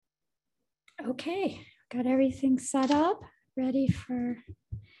Okay, got everything set up, ready for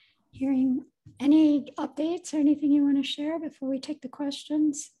hearing any updates or anything you want to share before we take the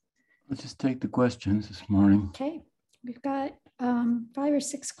questions? Let's just take the questions this morning. Okay, we've got 5 or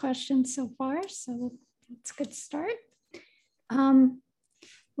 6 questions so far, so that's a good start.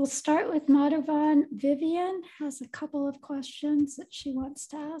 We'll start with Madhavan. Vivian has a couple of questions that she wants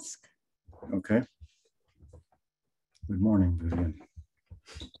to ask. Okay. Good morning, Vivian.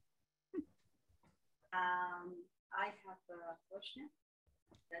 I have a question.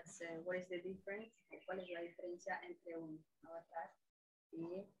 That's what is the difference? ¿Cuál es la diferencia entre un avatar y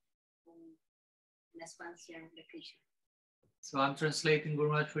una expansión de Krishna? So I'm translating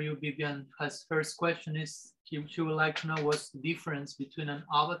Guru for you, Vivian. His first question is, she would like to know what's the difference between an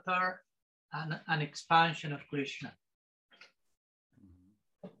avatar and an expansion of Krishna.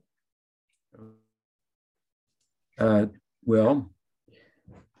 Well,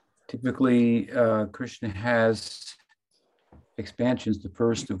 typically Krishna has expansions, the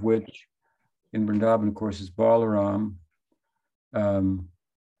first of which in Vrindavan, of course, is Balaram.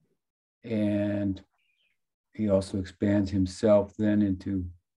 And he also expands himself then into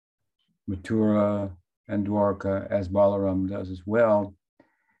Mathura and Dwarka, as Balaram does as well.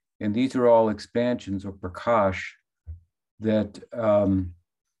 And these are all expansions or prakash that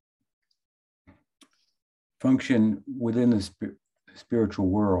function within the spiritual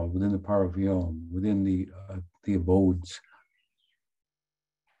world, within the Paravyom, within the abodes.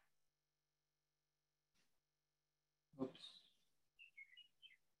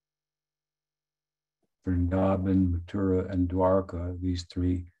 Vrindavan, Mathura, and Dwarka, these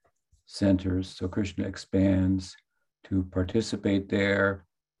 3 centers. So Krishna expands to participate there,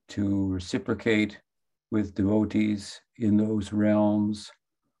 to reciprocate with devotees in those realms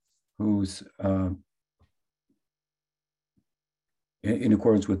whose, in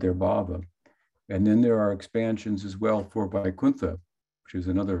accordance with their bhava. And then there are expansions as well for Vaikuntha, which is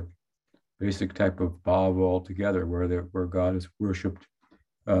another basic type of bhava altogether, where God is worshipped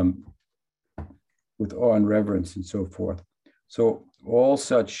with awe and reverence and so forth. So all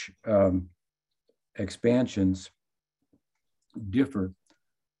such expansions differ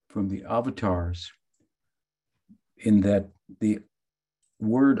from the avatars in that the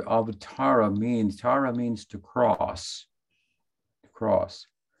word avatara means to cross.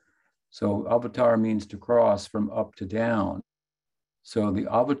 So avatar means to cross from up to down. So the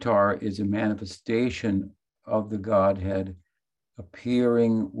avatar is a manifestation of the Godhead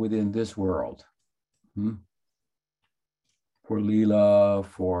appearing within this world. For Lila,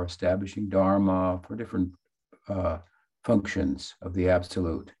 for establishing Dharma, for different functions of the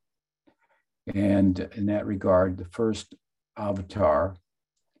Absolute. And in that regard, the first avatar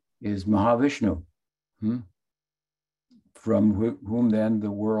is Mahavishnu, from whom then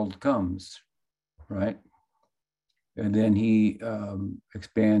the world comes, right? And then he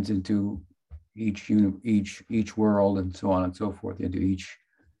expands into each world and so on and so forth, into each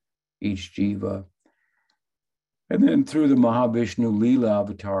jiva. And then through the Mahavishnu, Lila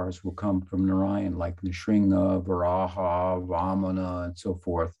avatars will come from Narayan, like Nrsimha, Varaha, Vamana, and so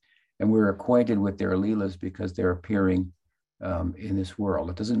forth. And we're acquainted with their Leelas because they're appearing in this world.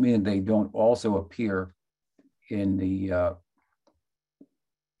 It doesn't mean they don't also appear in the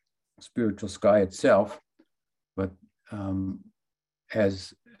spiritual sky itself, but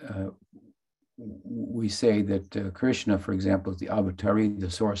as we say that Krishna, for example, is the avatari,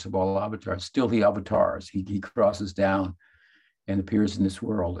 the source of all avatars. Still he avatars. He crosses down and appears in this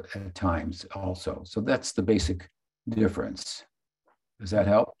world at times also. So that's the basic difference. Does that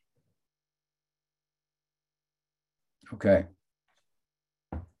help? Okay.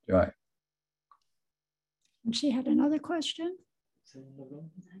 Joy. And she had another question.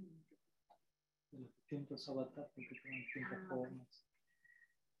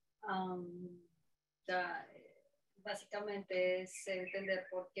 Básicamente es entender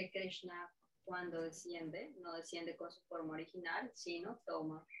por qué Krishna cuando desciende, no desciende con su forma original, sino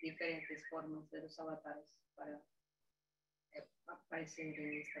toma diferentes formas de los avatares para aparecer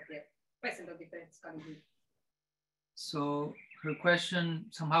en esta tierra, pues en los diferentes caminos. So her question,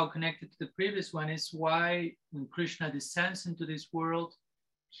 somehow connected to the previous one, is why when Krishna descends into this world,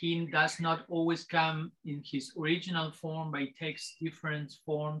 he does not always come in his original form, but he takes different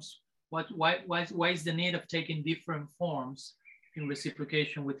forms. Why is the need of taking different forms in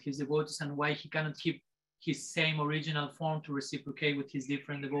reciprocation with his devotees, and why he cannot keep his same original form to reciprocate with his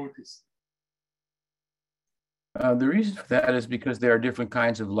different devotees? The reason for that is because there are different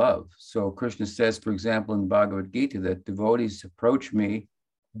kinds of love. So Krishna says, for example, in Bhagavad Gita, that devotees approach me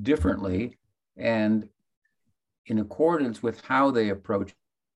differently and in accordance with how they approach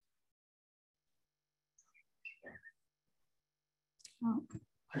Oh,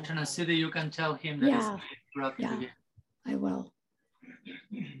 Archana Siddhi, you can tell him that Yeah. it's brought Yeah. again. I will.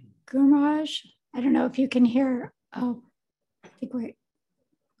 Gurmaraj, I don't know if you can hear. Oh, I think we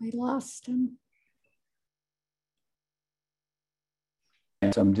lost him.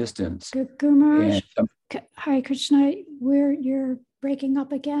 And some distance. Gurmaraj, And Hare Krishna, you're breaking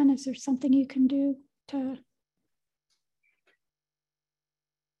up again. Is there something you can do to?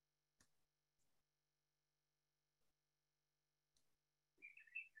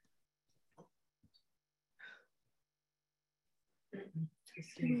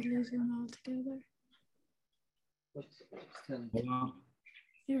 Did we lose him altogether?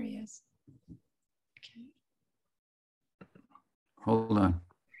 There he is. Okay, hold on.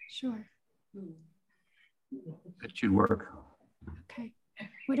 sure. It should work. Okay.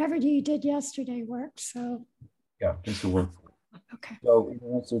 Whatever you did yesterday worked, so Yeah, this will work. okay. So in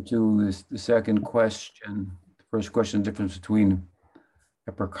answer to this, the second question, the first question, the difference between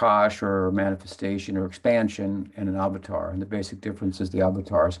a prakash or manifestation or expansion and an avatar. And the basic difference is the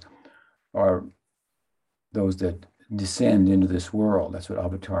avatars are those that descend into this world. That's what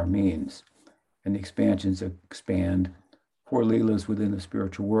avatar means. And the expansions expand for leelas within the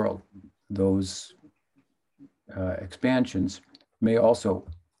spiritual world. Those expansions may also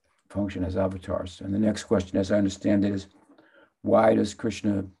function as avatars. And the next question, as I understand it, is why does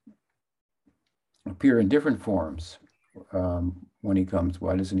Krishna appear in different forms when he comes?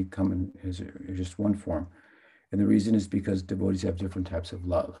 Why doesn't he come in just one form? And the reason is because devotees have different types of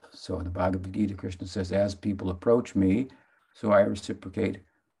love. So in the Bhagavad Gita, Krishna says, as people approach me, so I reciprocate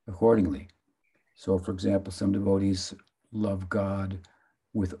accordingly. So for example, some devotees love God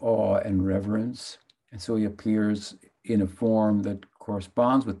with awe and reverence. And so he appears in a form that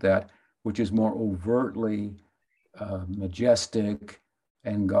corresponds with that, which is more overtly majestic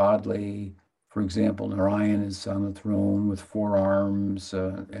and godly. For example, Narayan is on the throne with four arms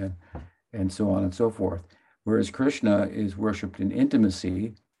and so on and so forth. Whereas Krishna is worshipped in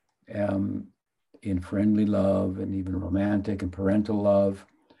intimacy, in friendly love, and even romantic and parental love.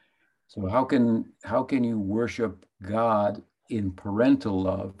 So how can you worship God in parental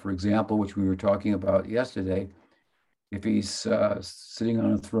love, for example, which we were talking about yesterday, if he's sitting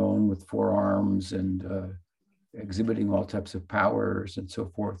on a throne with four arms and exhibiting all types of powers and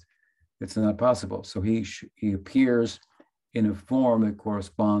so forth? It's not possible. So he appears in a form that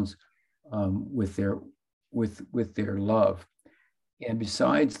corresponds with their love. And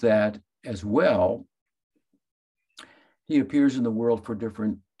besides that as well, he appears in the world for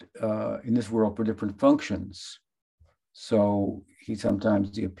different different functions. So he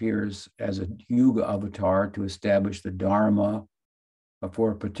appears as a yuga avatar to establish the dharma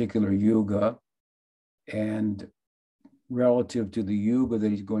for a particular yuga, and relative to the yuga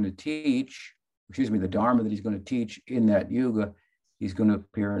that he's going to teach, the dharma that he's going to teach in that yuga, he's going to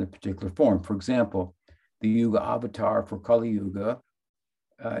appear in a particular form. For example, the yuga avatar for Kali Yuga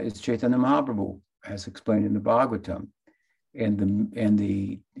is Chaitanya Mahaprabhu, as explained in the Bhagavatam. And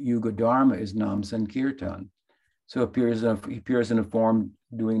the yuga dharma is Nam Sankirtan. So he appears in a form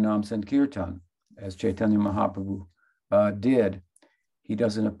doing Nam Sankirtan, as Chaitanya Mahaprabhu did. He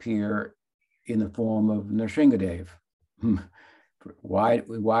doesn't appear in the form of Nrsingadev.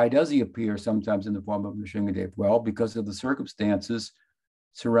 Why does he appear sometimes in the form of Nrsingadev? Well, because of the circumstances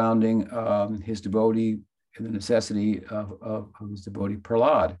surrounding his devotee and the necessity of his devotee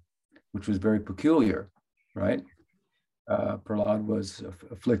Prahlad, which was very peculiar, right? Prahlad was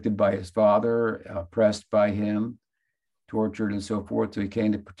afflicted by his father, oppressed by him, tortured and so forth. So he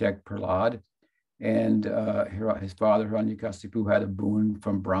came to protect Prahlad. And his father, Hiranyakasipu, had a boon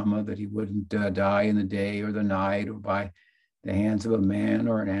from Brahma that he wouldn't die in the day or the night or by the hands of a man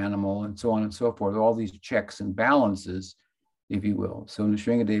or an animal, and so on and so forth. All these checks and balances, if you will. So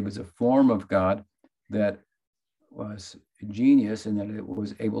Nrsingadev is a form of God that was genius, and that he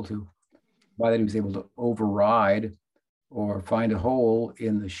was able to override or find a hole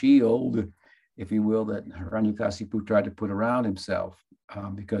in the shield, if you will, that Hiranyakasipu tried to put around himself.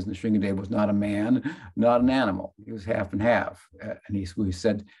 Because Nrsingadev was not a man, not an animal. He was half and half. And he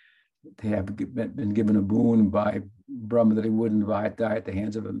said they have been given a boon by Brahma that he wouldn't die at the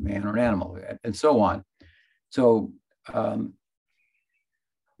hands of a man or an animal, and so on. So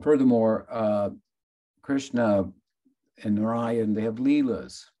furthermore, Krishna and Narayan, they have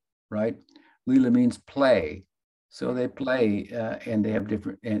leelas, right? Leela means play. So they play and they have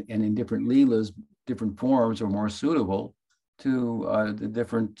different, and in different leelas, different forms are more suitable to the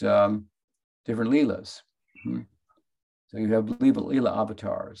different leelas. Mm-hmm. So you have leela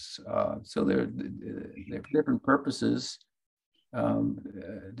avatars. So they're different purposes,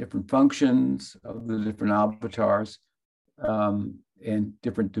 different functions of the different avatars, and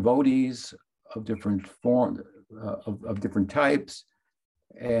different devotees of different form, of different types.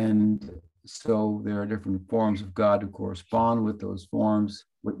 And so there are different forms of God to correspond with those forms,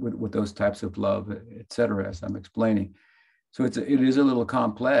 with those types of love, etc., as I'm explaining. So it is a little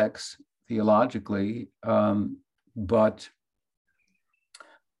complex theologically, but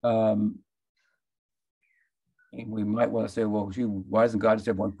we might want to say, well, gee, why doesn't God just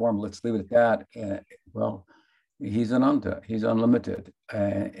have one form? Let's leave it at that. Well, he's ananta, he's unlimited.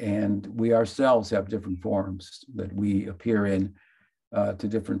 And we ourselves have different forms that we appear in to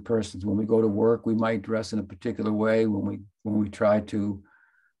different persons. When we go to work, we might dress in a particular way. When we try to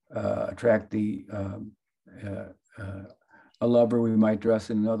attract a lover, we might dress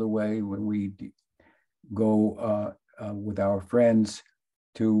in another way. When we go with our friends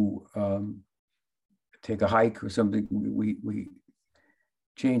to take a hike or something, we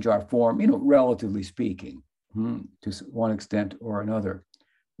change our form, relatively speaking, to one extent or another.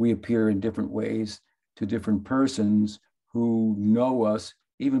 We appear in different ways to different persons who know us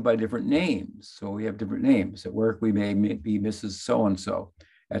even by different names. So we have different names. At work, we may be Mrs. So-and-so.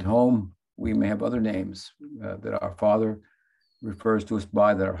 At home, we may have other names that our father refers to us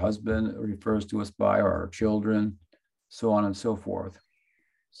by, that our husband refers to us by, or our children, so on and so forth.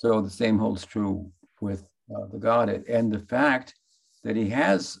 So the same holds true with the Godhead. And the fact that he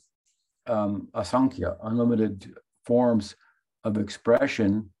has asankhya, unlimited forms of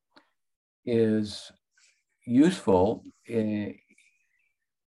expression, is useful in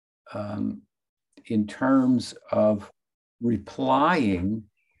terms of replying,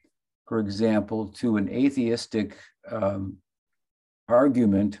 for example, to an atheistic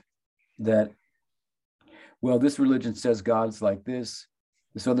argument that, well, this religion says God's like this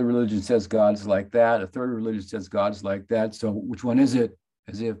other religion says God's like that, a third religion says God's like that, so which one is it?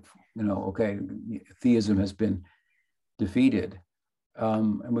 As if, okay, theism has been defeated.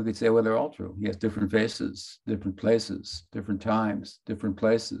 And we could say, well, they're all true. He has different faces, different places, different times, different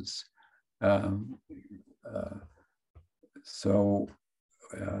places. And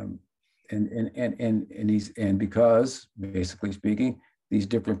because, basically speaking, these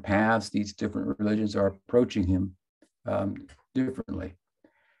different paths, these different religions are approaching him differently.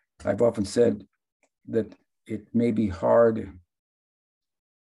 I've often said that it may be hard.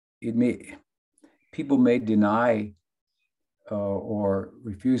 People may deny or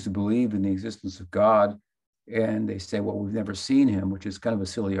refuse to believe in the existence of God, and they say, well, we've never seen him, which is kind of a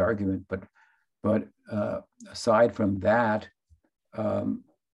silly argument. But aside from that,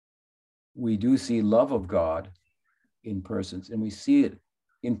 we do see love of God in persons, and we see it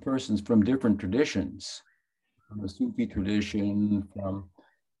in persons from different traditions, from the Sufi tradition, from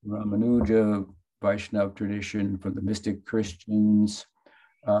Ramanuja Vaishnava tradition, from the mystic Christians,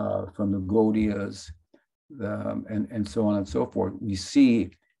 from the Gaudiyas, and so on and so forth. We see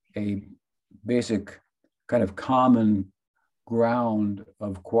a basic kind of common ground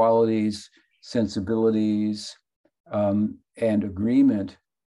of qualities, sensibilities, and agreement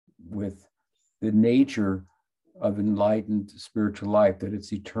with the nature of enlightened spiritual life, that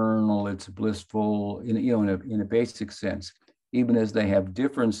it's eternal, it's blissful, in a basic sense, even as they have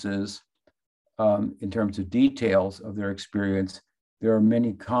differences in terms of details of their experience. There are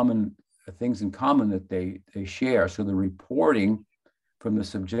many common things in common that they share. So the reporting from the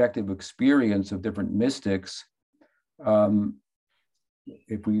subjective experience of different mystics,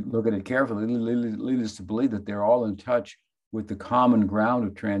 if we look at it carefully, lead us to believe that they're all in touch with the common ground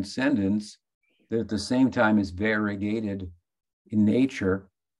of transcendence, that at the same time is variegated in nature.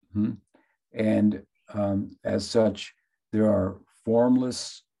 And as such, there are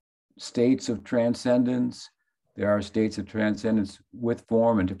formless states of transcendence. There are states of transcendence with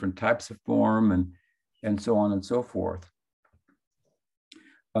form and different types of form, and so on and so forth.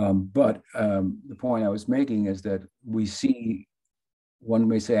 But the point I was making is that we see, one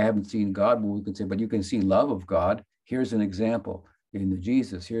may say, I haven't seen God, but we could say, but you can see love of God. Here's an example in the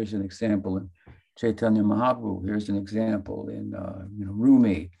Jesus. Here's an example in Chaitanya Mahaprabhu. Here's an example in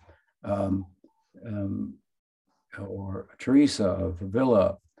Rumi, or Teresa of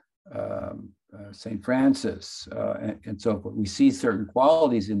Avila, St. Francis, and so forth. We see certain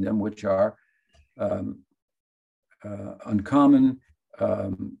qualities in them which are uncommon.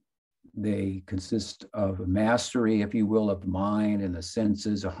 They consist of a mastery, if you will, of the mind and the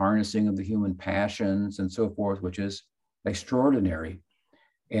senses, a harnessing of the human passions and so forth, which is extraordinary,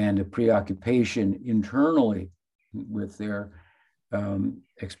 and a preoccupation internally with their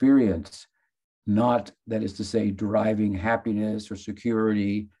experience, not, that is to say, deriving happiness or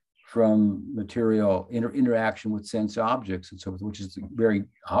security from material interaction with sense objects and so forth, which is the very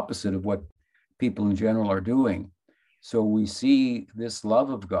opposite of what people in general are doing. So we see this love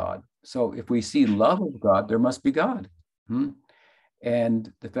of God. So if we see love of God, there must be God.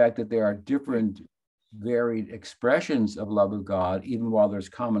 And the fact that there are different varied expressions of love of God, even while there's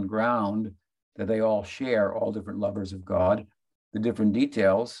common ground that they all share, all different lovers of God, the different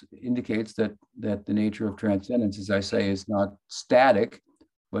details indicates that the nature of transcendence, as I say, is not static,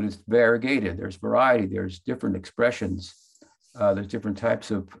 but it's variegated. There's variety, there's different expressions, there's different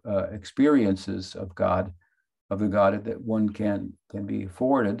types of experiences of God, of the God that one can be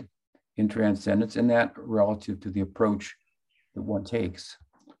afforded in transcendence, and that relative to the approach that one takes.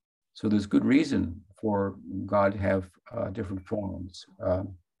 So there's good reason for God to have different forms.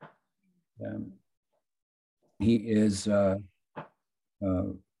 He is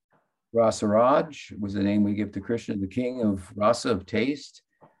Rasaraj, was the name we give to Krishna, the king of rasa, of taste.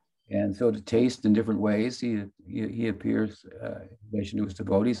 And so to taste in different ways, he appears, in relation to his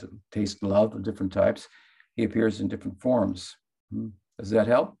devotees, taste love of different types. He appears in different forms. Does that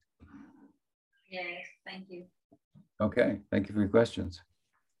help? Yes, thank you. Okay, thank you for your questions.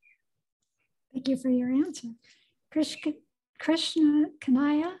 Thank you for your answer. Krishna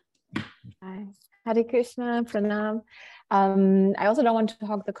Kanaya. Hi. Hare Krishna, Pranam. I also don't want to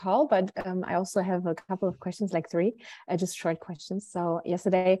hog the call, but I also have a couple of questions, like three, just short questions. So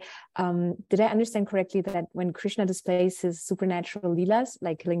yesterday, did I understand correctly that when Krishna displays his supernatural leelas,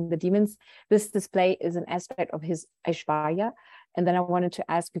 like killing the demons, this display is an aspect of his aisvarya? And then I wanted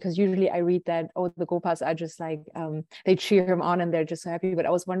to ask, because usually I read that, oh, the Gopas are just like, they cheer him on and they're just so happy. But I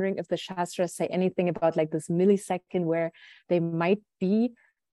was wondering if the Shastras say anything about like this millisecond where they might be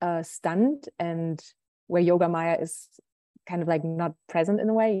stunned and where Yoga Maya is kind of like not present in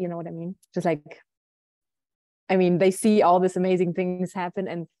a way, you know what I mean? Just like, I mean, they see all these amazing things happen,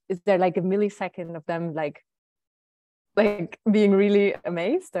 and is there like a millisecond of them like being really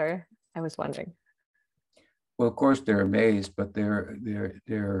amazed? Or I was wondering. Well, of course they're amazed, but they're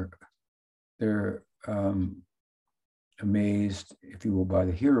amazed, if you will, by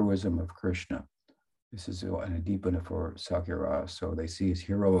the heroism of Krishna. This is an adipana for sakhya-rasa, so they see his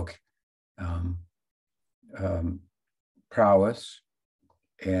heroic prowess,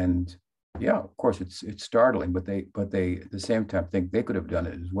 and yeah, of course it's startling, but they at the same time think they could have done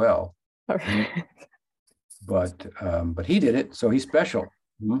it as well. Okay. But he did it, so he's special.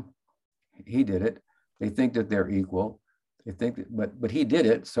 He did it. They think that they're equal. They think that, but he did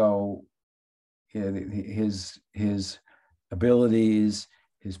it, so his abilities,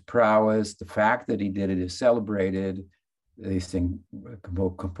 his prowess, the fact that he did it is celebrated. They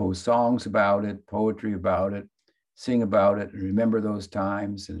compose songs about it, poetry about it, sing about it, and remember those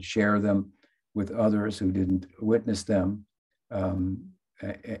times and share them with others who didn't witness them,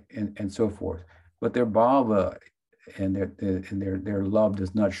 and so forth. But their bhava and their love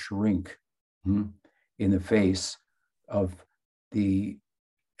does not shrink in the face of the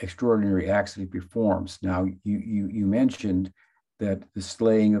extraordinary acts that he performs. Now, you mentioned that the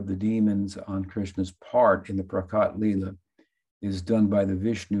slaying of the demons on Krishna's part in the Prakat Lila is done by the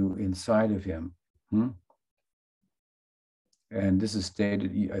Vishnu inside of him. And this is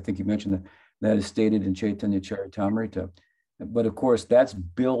stated, I think you mentioned that is stated in Chaitanya Charitamrita. But of course, that's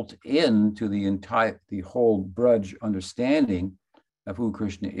built into the whole Braj understanding of who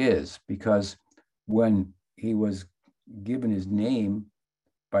Krishna is, because when he was given his name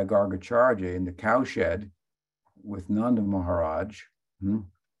by Gargacharya in the cowshed with Nanda Maharaj,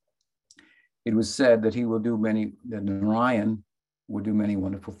 it was said that that Narayan would do many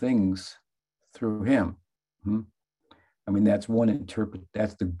wonderful things through him. I mean, that's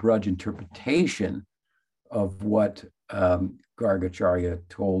that's the Braj interpretation of what Gargacharya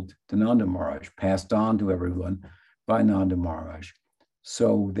told to Nanda Maharaj, passed on to everyone by Nanda Maharaj.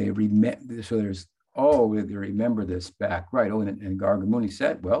 So they remember this back, right? Oh, and Garga Muni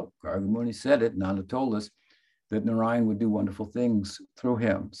said, Garga Muni said it, Nanda told us that Narayan would do wonderful things through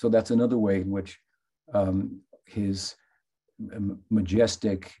him. So that's another way in which his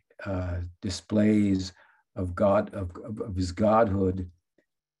majestic displays of God, of his godhood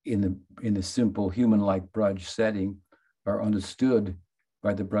in the simple human-like Braj setting are understood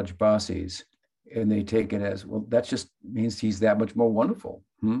by the Brajbasis, and they take it as, well, that just means he's that much more wonderful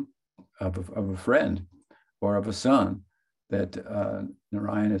of a friend or of a son, that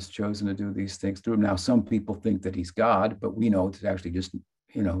Narayan has chosen to do these things through him. Now, some people think that he's God, but we know it's actually just,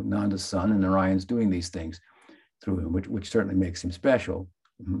 Nanda's son, and Narayan's doing these things through him, which certainly makes him special.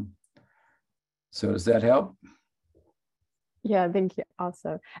 So does that help? Yeah, thank you.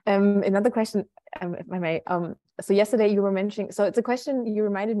 Also, another question, if I may. so yesterday you were mentioning, so it's a question you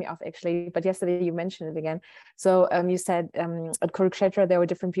reminded me of actually, but yesterday you mentioned it again. So you said at Kurukshetra there were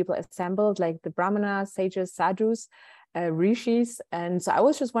different people assembled, like the Brahmanas, sages, sadhus, rishis. And so I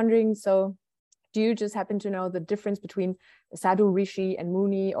was just wondering, so do you just happen to know the difference between sadhu, rishi, and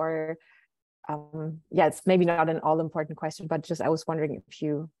muni? Or yeah, it's maybe not an all important question, but just I was wondering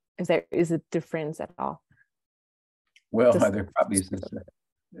if there is a difference at all. Well, there probably is this,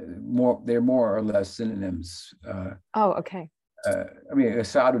 they're more or less synonyms. Oh, okay. I mean, a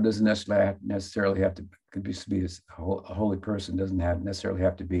sadhu doesn't necessarily have to, could be a holy person, doesn't necessarily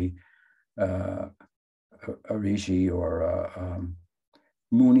have to be a rishi or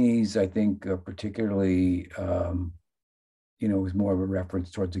munis. I think particularly, is more of a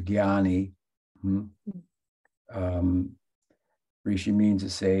reference towards a jnani. Rishi means a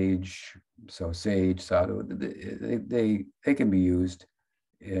sage, so sage, sadhu, they can be used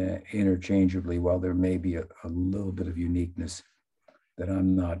interchangeably, while there may be a little bit of uniqueness that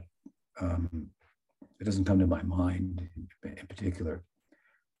I'm not, it doesn't come to my mind in particular.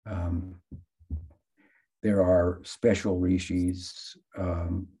 There are special rishis,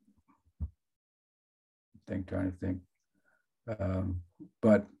 trying to think.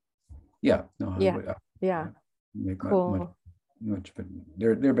 But yeah, no, yeah. Make Cool. much, but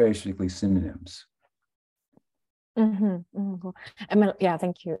they're basically synonyms. Cool. And yeah,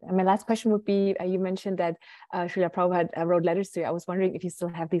 thank you. And my last question would be, you mentioned that Srila Prabhupada wrote letters to you. I was wondering if you still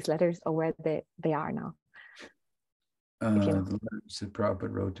have these letters or where they are now. The letters that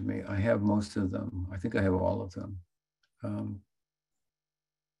Prabhupada wrote to me, I have most of them. I think I have all of them.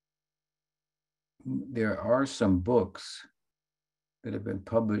 There are some books that have been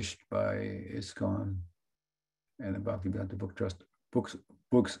published by ISKCON and the Bhaktivedanta Book Trust,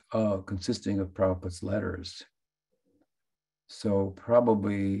 books consisting of Prabhupada's letters. So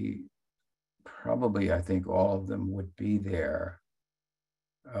probably I think all of them would be there.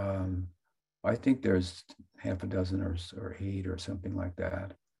 I think there's half a dozen or 8 or something like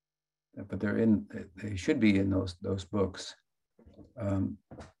that, but they should be in those books. And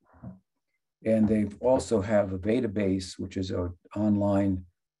they also have a database, which is an online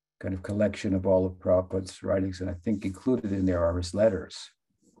kind of collection of all of Prabhupada's writings, and I think included in there are his letters.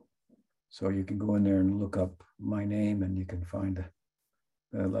 So you can go in there and look up my name, and you can find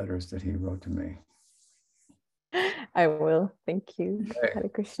the letters that he wrote to me. I will. Thank you. Okay. Hare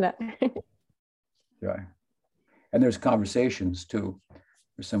Krishna. Yeah. And there's conversations too.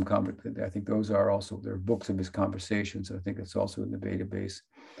 There's some I think those are also, there are books of his conversations. I think it's also in the database,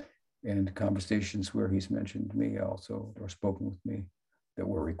 and conversations where he's mentioned me also, or spoken with me, that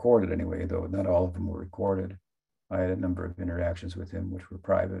were recorded anyway, though not all of them were recorded. I had a number of interactions with him which were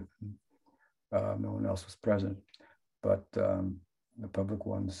private. No one else was present, but the public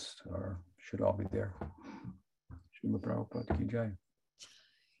ones should all be there. Srila Prabhupada Ki Jai.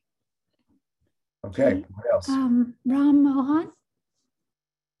 Okay, what else? Ram Mohan.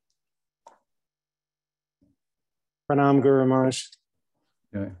 Pranam Guru Maharaj.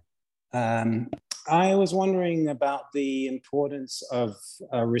 Yeah. I was wondering about the importance of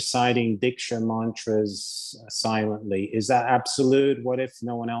reciting diksha mantras silently. Is that absolute? What if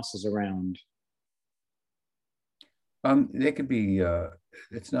no one else is around? They could be,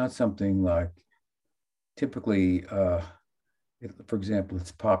 it's not something like, typically, for example,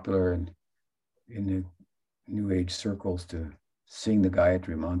 it's popular in the New Age circles to sing the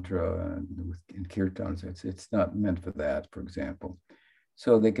Gayatri mantra in kirtans. It's not meant for that, for example.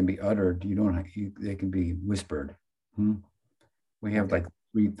 So they can be uttered. They can be whispered. We have like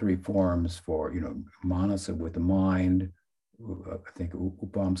three forms for, manasa with the mind. I think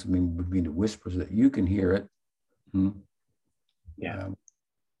upamsa would mean to whisper so that you can hear it. Yeah.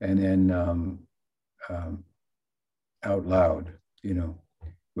 And then out loud,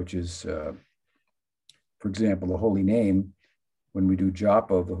 which is, for example, the holy name. When we do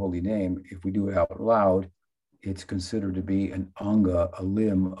japa of the holy name, if we do it out loud, it's considered to be an anga, a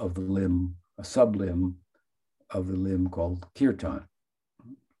limb of the limb, a sublimb of the limb called kirtan.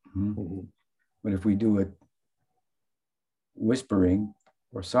 But if we do it whispering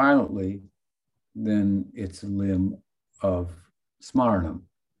or silently, then it's a limb of smaranam.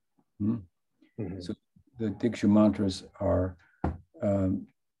 So the diksha mantras are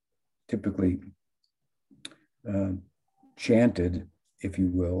typically chanted, if you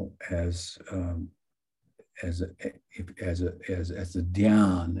will, as a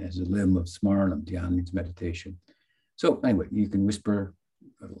dhyan, as a limb of smaranam. Dhyan means meditation. So anyway, you can whisper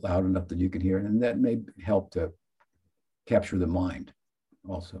loud enough that you can hear it, and that may help to capture the mind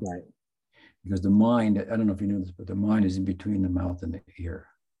also. Right. Because the mind, I don't know if you knew this, but the mind is in between the mouth and the ear.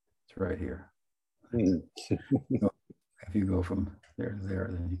 It's right here. If you go from there to there,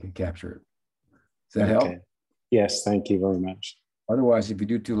 then you can capture it. Does that help? Yes, thank you very much. Otherwise, if you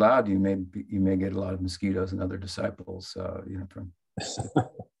do too loud, you may get a lot of mosquitoes and other disciples, from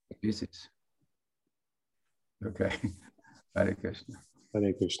species. Okay. Hare Krishna.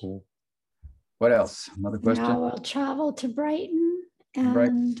 Hare Krishna. What else? Another question? Now we'll travel to Brighton.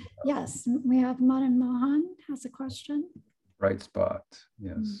 And yes, we have Madan Mohan has a question. Bright spot.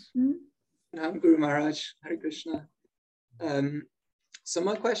 Yes. I'm Guru Maharaj. Hare Krishna. So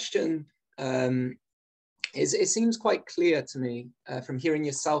my question is, it seems quite clear to me from hearing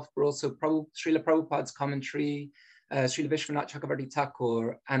yourself, but also Srila Prabhupada's commentary, Srila Vishwanath Chakravarti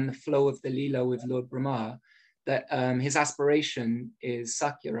Thakur, and the flow of the Lila with Lord Brahma, that his aspiration is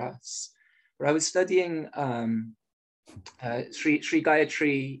sakhya-rasa. But I was studying Sri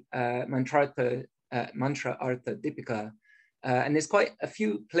Gayatri Mantra Artha Dipika, and there's quite a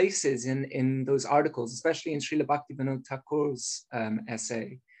few places in those articles, especially in Srila Bhaktivinoda Thakur's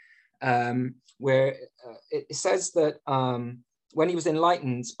essay, where it says that when he was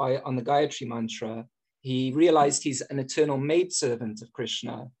enlightened on the Gayatri Mantra, he realized he's an eternal maidservant of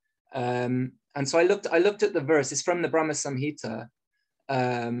Krishna. And so I looked at the verse. It's from the Brahma Samhita,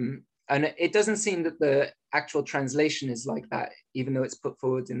 and it doesn't seem that the actual translation is like that, even though it's put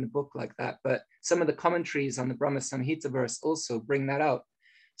forward in the book like that. But some of the commentaries on the Brahma Samhita verse also bring that out.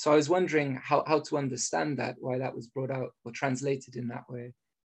 So I was wondering how to understand that, why that was brought out or translated in that way.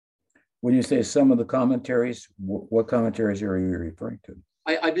 When you say some of the commentaries, what commentaries are you referring to?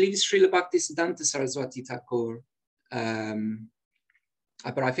 I believe it's Srila Bhaktisiddhanta Saraswati Thakur.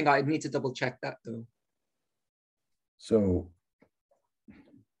 But I think I need to double check that though. So,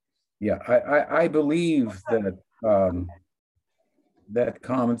 yeah, I believe that that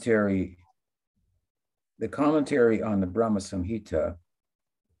commentary, the commentary on the Brahma Samhita,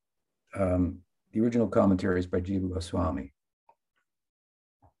 the original commentary is by Jiva Goswami.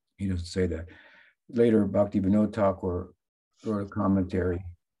 He doesn't say that. Later, Bhaktivinoda Thakur wrote a commentary,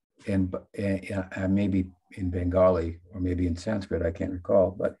 and maybe in Bengali or maybe in Sanskrit, I can't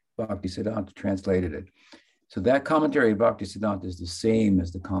recall, but Bhaktisiddhanta translated it. So that commentary of Bhaktisiddhanta is the same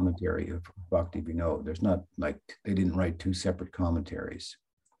as the commentary of Bhaktivinoda. There's not like, they didn't write two separate commentaries.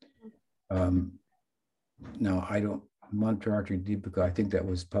 Now, I don't, Mantra Deepika, I think that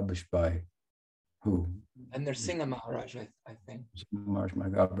was published by who? And there's Singha Maharaj, I think. Maharaj, my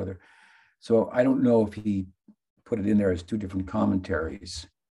godbrother. So I don't know if he put it in there as two different commentaries,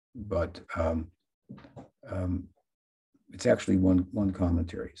 but it's actually one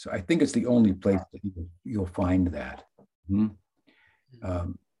commentary. So I think it's the only place that you'll find that.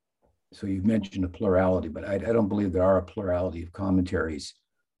 So you mentioned a plurality, but I don't believe there are a plurality of commentaries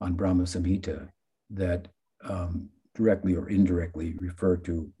on Brahma Samhita that directly or indirectly refer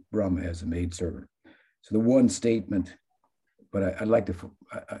to Brahma as a maidservant. So the one statement, but I'd like to,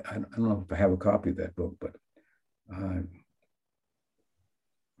 I don't know if I have a copy of that book, but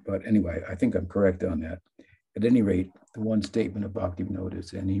anyway, I think I'm correct on that. At any rate, the one statement of Bhaktivinoda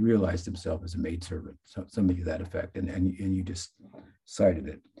is, and he realized himself as a maidservant, so something to that effect, and you just cited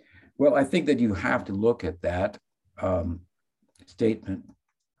it. Well, I think that you have to look at that statement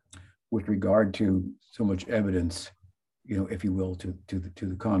with regard to so much evidence, if you will, to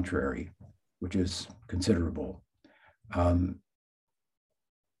the contrary, which is considerable.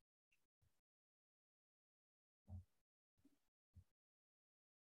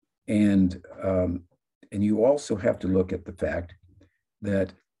 And you also have to look at the fact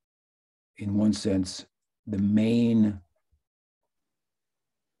that, in one sense, the main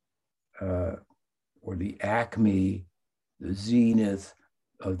or the acme, the zenith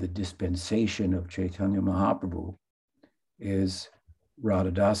of the dispensation of Chaitanya Mahaprabhu is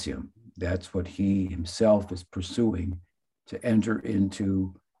Radha Dasyam. That's what he himself is pursuing, to enter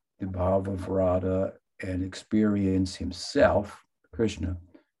into the bhava of Radha and experience himself, Krishna,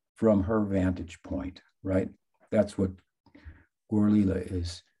 from her vantage point, right? That's what Gaur Lila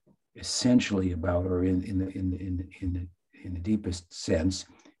is essentially about, or in the deepest sense.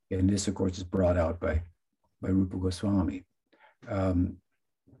 And this, of course, is brought out by Rupa Goswami.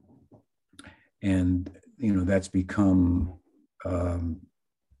 And that's become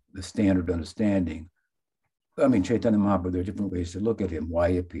the standard understanding. I mean, Chaitanya Mahaprabhu, there are different ways to look at him,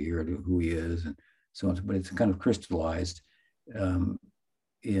 why he appeared, who he is, and so on. But it's kind of crystallized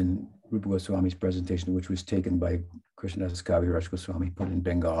in Rupa Goswami's presentation, which was taken by Krishnadas Kaviraja Goswami, put in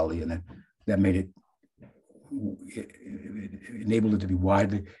Bengali, and then that made it enabled it to be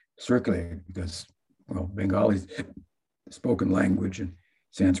widely circulated, because, well, Bengali is spoken language and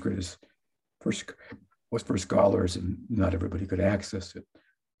Sanskrit was for scholars, and not everybody could access it.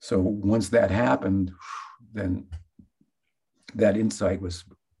 So once that happened, then that insight was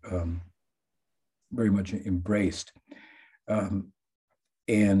very much embraced.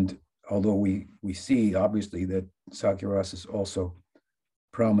 And although we see obviously that sakhya-rasa is also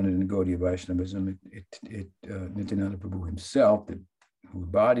prominent in Gaudiya Vaishnavism, Nityananda Prabhu himself, who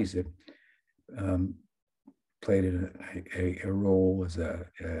embodies it, played a role as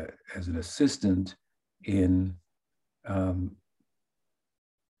an assistant in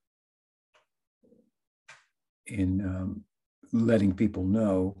letting people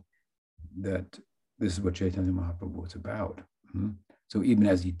know that this is what Chaitanya Mahaprabhu was about. So even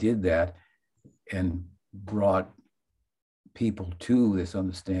as he did that and brought people to this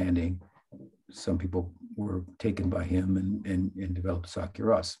understanding, some people were taken by him and developed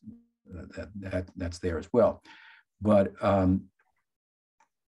sakhya-rasa. That's there as well. But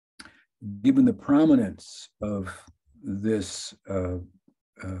given the prominence of this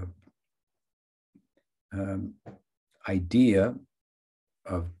idea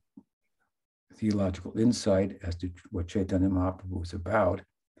of theological insight as to what Chaitanya Mahaprabhu was about,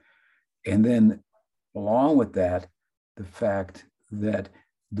 and then along with that, the fact that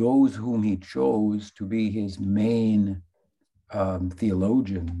those whom he chose to be his main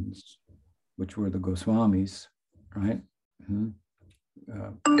theologians, which were the Goswamis, right?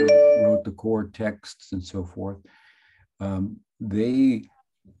 Wrote the core texts and so forth. They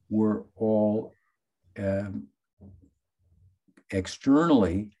were all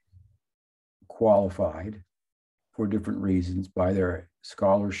externally qualified for different reasons by their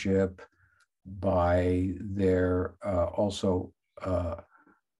scholarship, by their also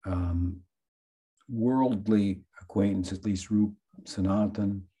worldly acquaintance, at least Rup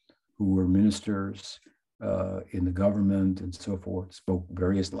Sanatan, who were ministers in the government and so forth, spoke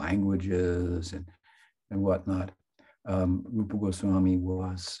various languages and whatnot. Rupa Goswami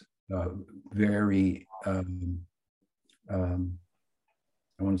was very, I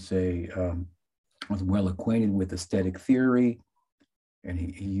want to say, was well acquainted with aesthetic theory, and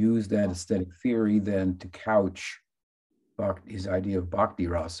he used that aesthetic theory then to couch his idea of bhakti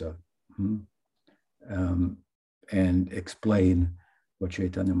rasa and explain what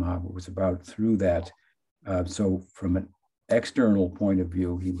Chaitanya Mahaprabhu was about through that. So from an external point of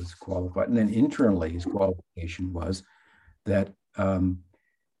view, he was qualified. And then internally, his qualification was that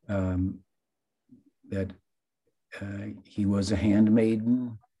he was a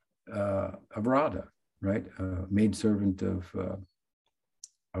handmaiden of Radha, right? Maidservant of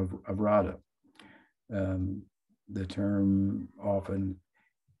Radha. The term often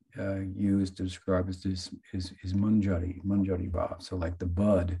used to describe as this is manjari bhav. So like the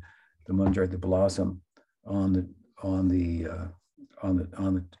bud, the manjari, the blossom on the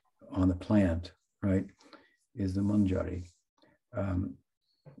plant, right, is the manjari.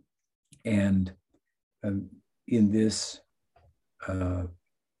 And in this,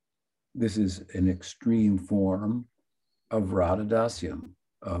 this is an extreme form of Radha Dasyam,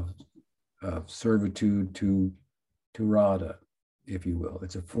 of servitude to Radha, if you will.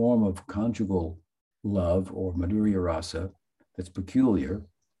 It's a form of conjugal love or Madhurya Rasa that's peculiar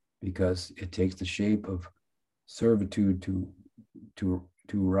because it takes the shape of servitude to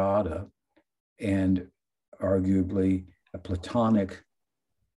Radha and arguably a platonic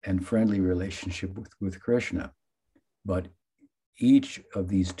and friendly relationship with Krishna. But each of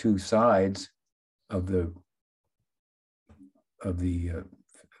these two sides of the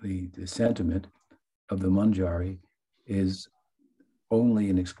sentiment of the manjari is only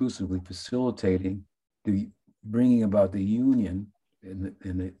and exclusively facilitating the bringing about the union in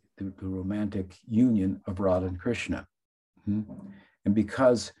the romantic union of Radha and Krishna. And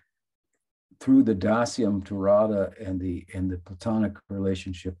because through the dasyam to Radha and the platonic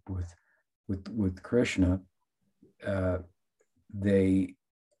relationship with Krishna, they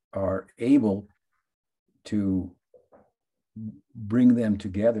are able to bring them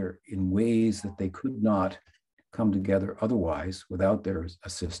together in ways that they could not come together otherwise without their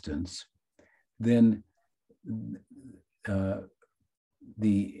assistance. Then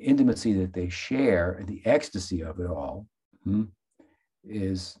the intimacy that they share and the ecstasy of it all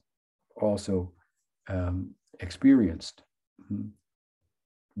is also experienced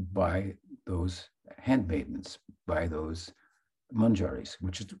by those handmaidens, by those manjaris,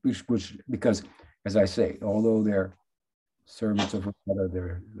 which because, as I say, although they're servants of Radha,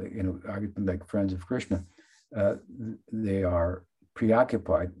 they're like friends of Krishna, they are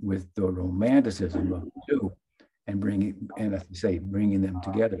preoccupied with the romanticism of the two and as I say, bringing them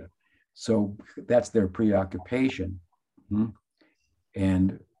together. So that's their preoccupation.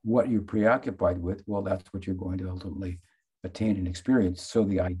 And what you're preoccupied with, well, that's what you're going to ultimately attain and experience. So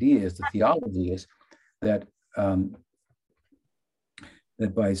the idea is, the theology is that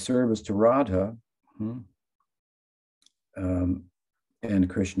that by service to Radha and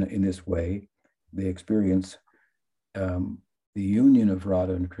Krishna in this way, they experience the union of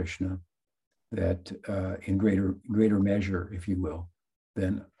Radha and Krishna, that in greater measure, if you will,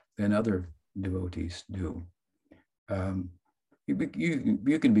 than other devotees do.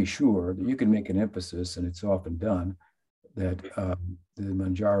 You can be sure that you can make an emphasis, and it's often done, that the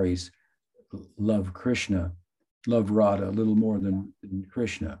Manjaris love Krishna, love Radha a little more than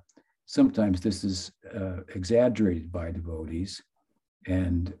Krishna. Sometimes this is exaggerated by devotees,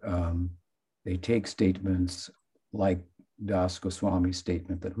 and they take statements like Das Goswami's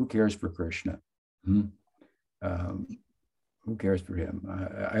statement that who cares for Krishna? Who cares for him?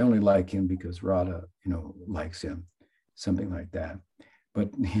 I only like him because Radha, likes him, something like that. But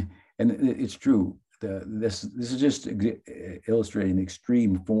and it's true. This is just illustrating the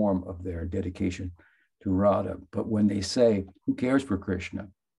extreme form of their dedication to Radha. But when they say, "Who cares for Krishna?"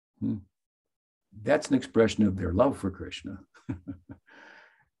 That's an expression of their love for Krishna.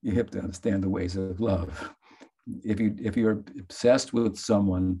 You have to understand the ways of love. If you're obsessed with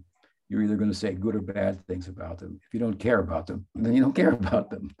someone, you're either going to say good or bad things about them. If you don't care about them, then you don't care about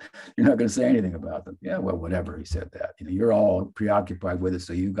them. You're not going to say anything about them. Yeah, well, whatever, he said that. You're all preoccupied with it,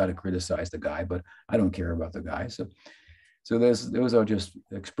 so you've got to criticize the guy, but I don't care about the guy. So those are just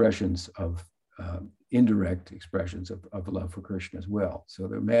expressions of, indirect expressions of love for Krishna as well. So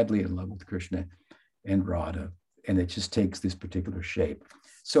they're madly in love with Krishna and Radha, and it just takes this particular shape.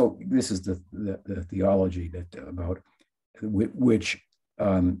 So this is the theology that about which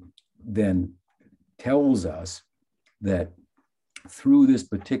then tells us that through this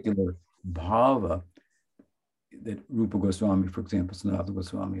particular bhava that Rupa Goswami, for example, Sanatana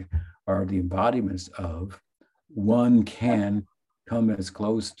Goswami, are the embodiments of, one can come as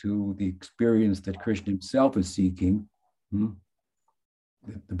close to the experience that Krishna himself is seeking, the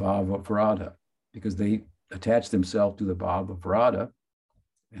bhava of Radha, because they attach themselves to the bhava of Radha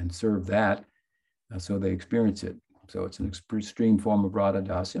and serve that, so they experience it. So it's an extreme form of Radha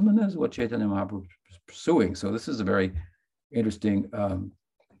Dasyam, and that's what Chaitanya Mahaprabhu is pursuing. So this is a very interesting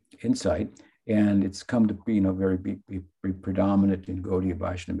insight, and it's come to be, very predominant in Gaudiya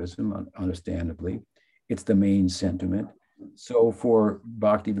Vaishnavism, understandably. It's the main sentiment. So for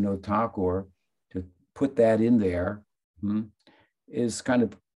Bhaktivinoda Thakur to put that in there is kind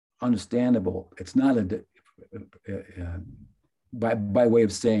of understandable. It's not by way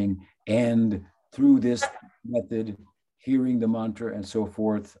of saying, and through this method, hearing the mantra and so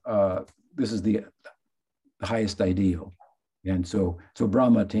forth, this is the highest ideal. And so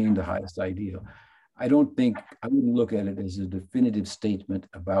Brahma attained the highest ideal. I wouldn't look at it as a definitive statement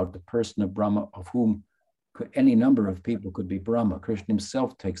about the person of Brahma, of whom any number of people could be Brahma. Krishna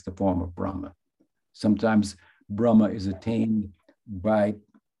himself takes the form of Brahma. Sometimes Brahma is attained by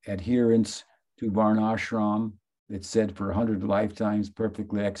adherence to Varnashram. It's said for 100 lifetimes,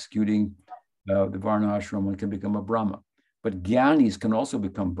 perfectly executing the Varnashram, one can become a Brahma. But Gyanis can also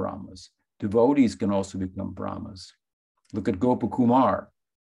become Brahmas. Devotees can also become Brahmas. Look at Gopakumar.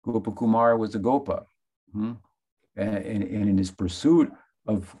 Gopakumar was a Gopa. And in his pursuit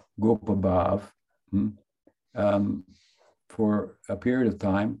of Gopa Bhav, for a period of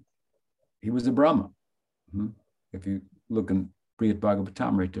time, he was a Brahma. If you look in Priyat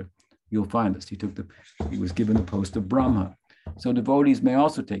Bhagavatamrita, you'll find this. He was given the post of Brahma. So devotees may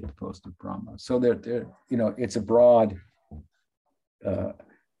also take the post of Brahma. So they're it's a broad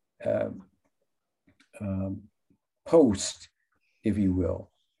post, if you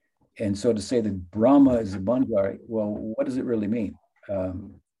will. And so to say that Brahma is a Banjari, well, what does it really mean?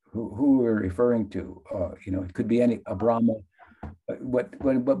 Who we're referring to? It could be a Brahma.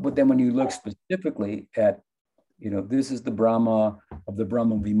 But then when you look specifically at, this is the Brahma of the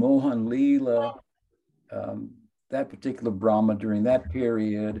Brahma-Vimohan-Lila, that particular Brahma during that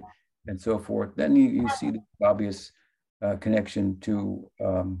period, and so forth. Then you see the obvious connection to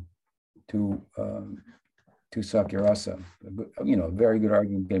sakhya-rasa. A very good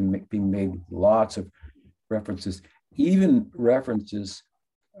argument being made with lots of references, even references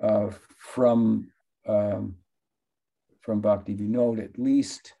from Bhaktivinoda, at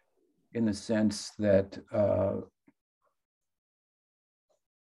least in the sense that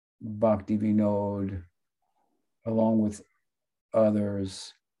Bhaktivinoda, along with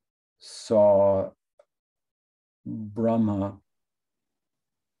others, saw Brahma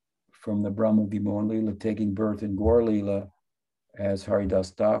from the Brahma-Vimohan-Lila taking birth in Gaur-Lila as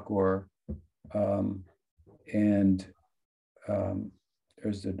Haridas Thakur.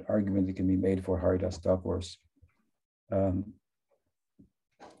 There's an argument that can be made for Haridas Thakur's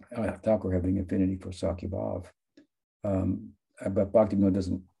Thakur having affinity for Sakhya-bhav. But Bhaktivinoda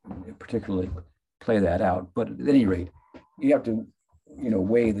doesn't particularly play that out. But at any rate, you have to,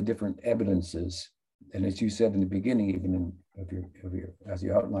 weigh the different evidences. And as you said in the beginning, even as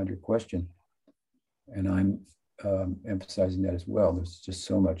you outlined your question, and I'm emphasizing that as well, there's just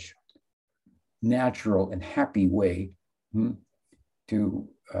so much natural and happy way to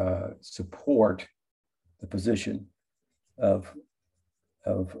support the position of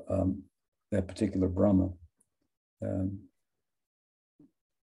that particular Brahma.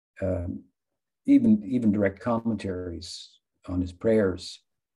 Even direct commentaries on his prayers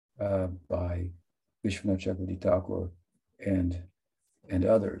by Vishwanath Chakravarti Thakur and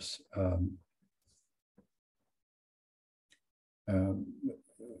others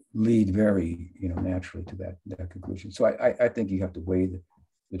lead very naturally to that conclusion. So I think you have to weigh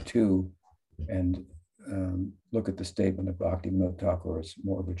the two and look at the statement of Bhaktivinoda Thakur as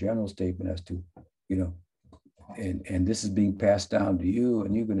more of a general statement as to and this is being passed down to you,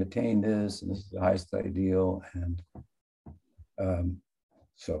 and you can attain this, and this is the highest ideal, and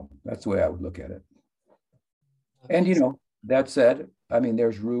so that's the way I would look at it. And that said, I mean,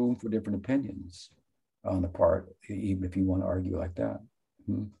 there's room for different opinions on the part, even if you want to argue like that.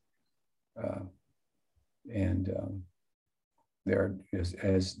 There is,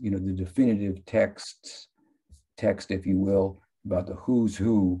 as the definitive text, if you will, about the who's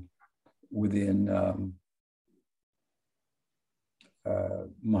who within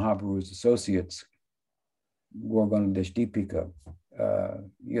Mahaprabhu's associates, Gorganadesh Deepika,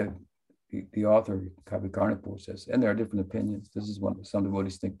 the author Kavi Karnapur says, and there are different opinions. This is one. Some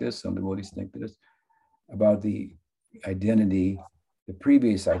devotees think this, some devotees think this, about the identity, the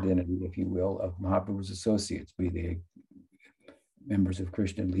previous identity, if you will, of Mahaprabhu's associates, be they members of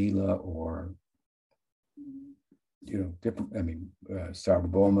Krishna Lila or different. I mean,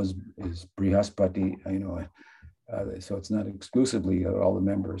 Sarvabhauma is Brihaspati. So it's not exclusively all the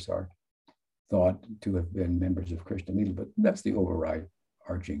members are thought to have been members of Krishna Lila, but that's the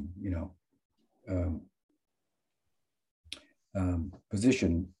overarching,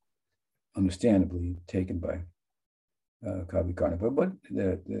 position, understandably taken by Kavi Karnapur, but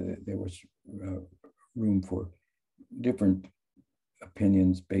there was room for different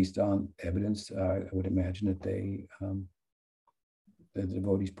opinions based on evidence. I would imagine that the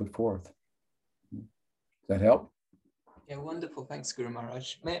devotees put forth. Does that help? Yeah, wonderful. Thanks, Guru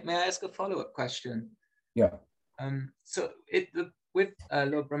Maharaj. May I ask a follow-up question? Yeah. So with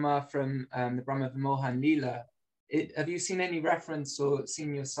Lord Brahma from the Brahma-Vimohan-Lila, have you seen any reference or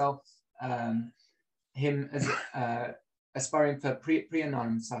seen yourself him as aspiring for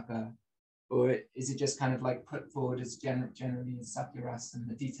priya-narma-sakha, or is it just kind of like put forward as generally sakhya-rasa and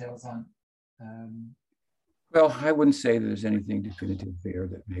the details aren't? Well, I wouldn't say that there's anything definitive there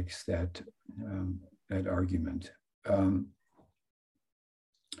that makes that argument.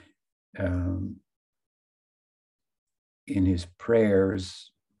 In his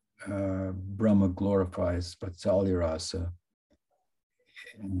prayers, Brahma glorifies sakhya-rasa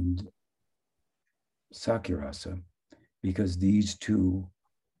and sakhya-rasa because these two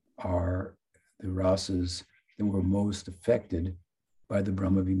are the rasas that were most affected by the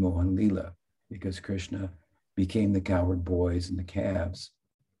Brahma-Vimohan-Lila, because Krishna became the cowherd boys and the calves.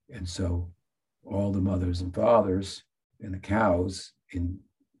 And so all the mothers and fathers and the cows in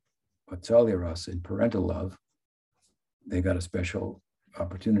sakhya-rasa, in parental love, they got a special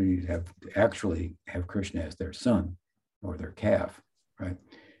opportunity to actually have Krishna as their son or their calf, right?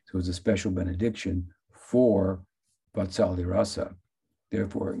 So it was a special benediction for sakhya-rasa.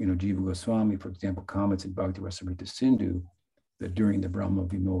 Therefore, Jiva Goswami, for example, comments in Bhakti Rasamrita Sindhu that during the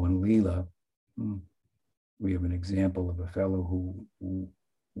Brahma-Vimohan-Lila, we have an example of a fellow who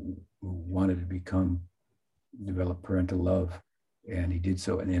wanted to develop parental love, and he did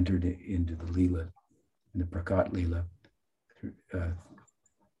so and entered into the Lila, in the Prakat Lila,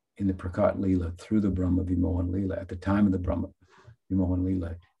 through the Brahma-Vimohan-Lila. At the time of the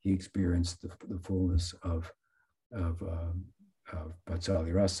Brahma-Vimohan-Lila, he experienced the fullness of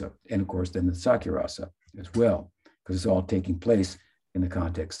sakhya-rasa, and of course then the sakhya-rasa as well, because it's all taking place in the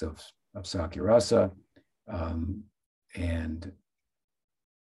context of sakhya-rasa, and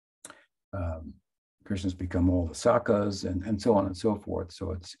Krishna's become all the sakhas and so on and so forth.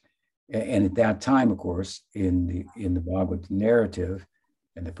 So and at that time, of course, in the Bhagavad narrative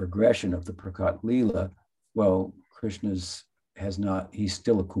and the progression of the Prakat Lila, well, he's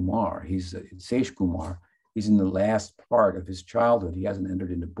still a Kumar. He's a Sesh Kumar. He's in the last part of his childhood. He hasn't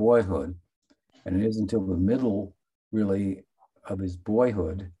entered into boyhood. And it isn't until the middle, really, of his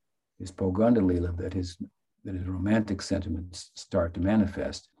boyhood, his Poganda Lila, that his that his romantic sentiments start to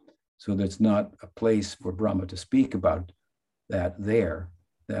manifest. So there's not a place for Brahma to speak about that there.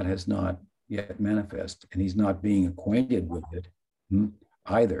 That has not yet manifest, and he's not being acquainted with it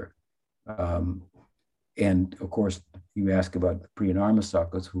either. And of course, you ask about the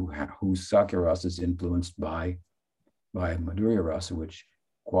priya-narma-sakhas, whose sakhya-rasa is influenced by Madhurya rasa, which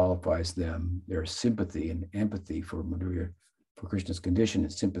qualifies them, their sympathy and empathy for Madhurya, for Krishna's condition,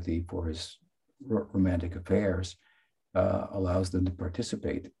 and sympathy for his romantic affairs, allows them to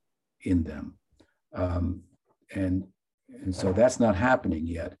participate in them. And so that's not happening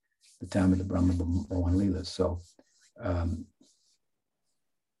yet, the time of the Brahma-Vimohan-Lila. So,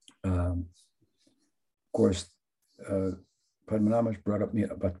 of course, Padmanabh brought up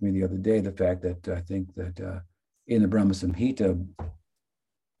about me the other day the fact that I think that in the Brahma Samhita,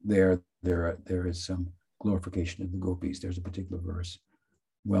 there is some glorification of the gopis. There's a particular verse,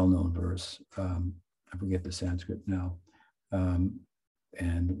 well-known verse. I forget the Sanskrit now, and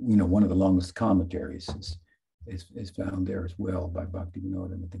one of the longest commentaries is found there as well by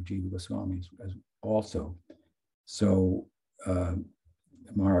Bhaktivinoda, and I think Jiva Goswami as also. So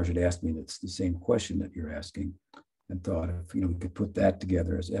Maharaj had asked me that's the same question that you're asking, and thought if we could put that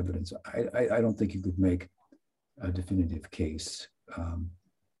together as evidence. I don't think you could make a definitive case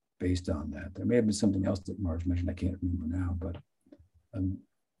based on that. There may have been something else that Maharaj mentioned. I can't remember now, but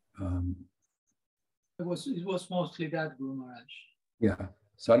it was mostly that, Guru Maharaj. Yeah,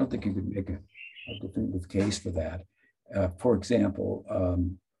 so I don't think you could make a definitive case for that. For example,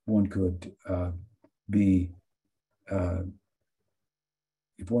 one could be,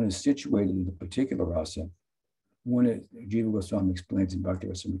 if one is situated in a particular rasa, Jiva Goswami explains in Bhakti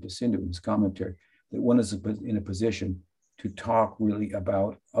Rasamrita Sindhu in his commentary, that one is in a position to talk really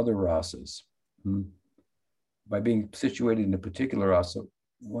about other rasas. By being situated in a particular rasa,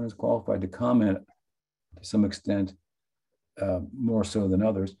 one is qualified to comment to some extent, more so than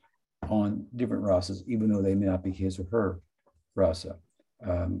others, on different rasas, even though they may not be his or her rasa.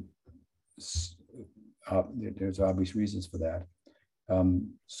 There's obvious reasons for that.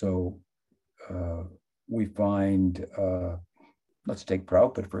 We find, let's take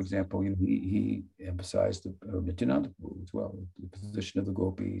Prabhupada, for example, he emphasized Nityananda as well, the position of the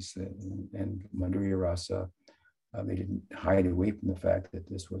gopis and Madhurya rasa. They didn't hide away from the fact that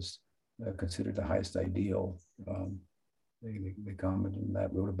this was considered the highest ideal. They commented on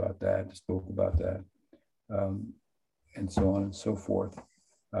that, wrote about that, spoke about that, and so on and so forth.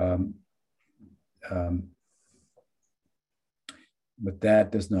 But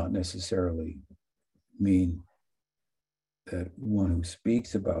that does not necessarily mean that one who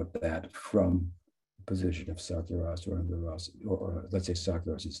speaks about that from the position of sakhya-rasa or under rasa, or let's say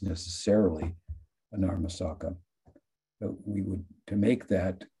sakhya-rasa, is necessarily a narma-sakha. We would, to make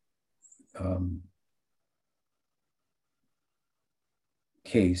that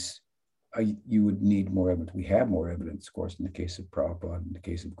case, you would need more evidence. We have more evidence, of course, in the case of Prabhupada, in the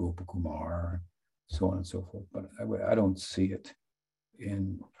case of Gopakumar, so on and so forth. But I don't see it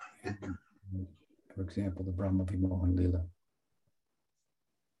in, for example, the Brahma-Vimohan-Lila.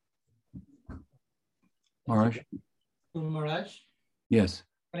 Maharaj? Maharaj? Yes.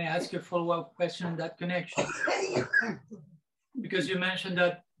 Can I ask you a follow-up question on that connection? Because you mentioned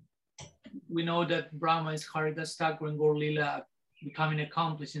that we know that Brahma is Haridas Thakuras and Gaur Lila becoming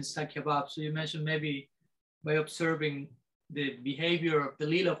accomplished in Sakhya Bhav. So you mentioned maybe by observing the behavior of the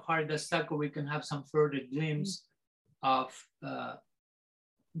Lila of Haridas Thakuras, we can have some further glimpse of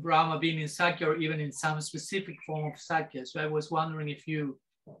Brahma being in Sakhya or even in some specific form of Sakhya. So I was wondering if you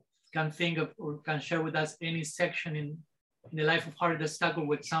can think of or can share with us any section in the life of Haridas Thakuras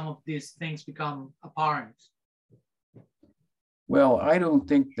where some of these things become apparent. Well, I don't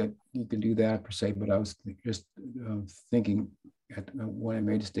think that you can do that per se, but I was just thinking when I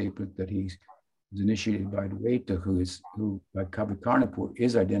made a statement that he was initiated by Dvaita, who by Kavikarnapur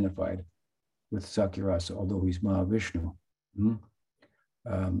is identified with sakhya-rasa, although he's Mahavishnu.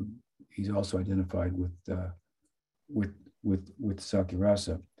 He's also identified with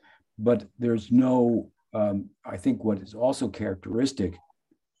sakhya-rasa. But there's no, I think what is also characteristic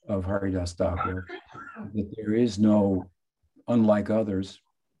of Haridas Thakur, that there is no, unlike others,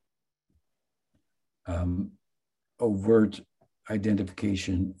 overt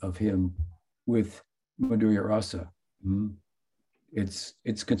identification of him with Madhurya rasa.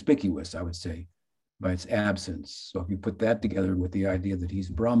 It's conspicuous, I would say, by its absence. So if you put that together with the idea that he's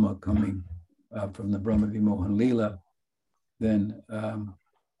Brahma coming from the Brahma-Vimohan-Lila, then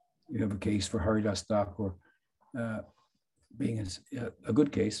you have a case for Haridas Thakur being a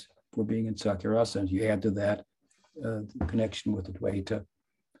good case for being in sakhya-rasa. And you add to that the connection with Advaita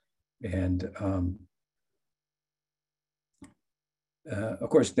and Of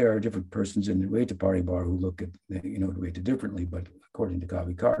course, there are different persons in the Advaita Paribar who look at Advaita differently, but according to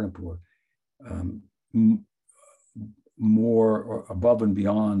Kavikarnapur, more or above and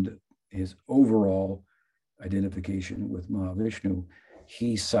beyond his overall identification with Mahavishnu,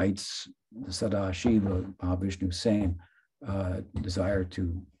 he cites the Sadashiva, Mahavishnu's same desire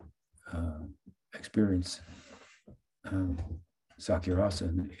to experience sakhya-rasa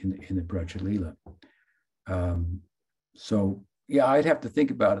in the Braj-lila. So yeah, I'd have to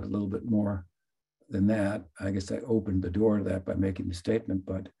think about it a little bit more than that. I guess I opened the door to that by making the statement,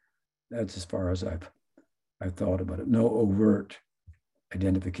 but that's as far as I've thought about it. No overt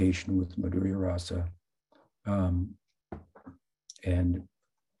identification with Madhurya Rasa, and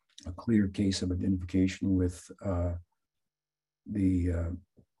a clear case of identification with the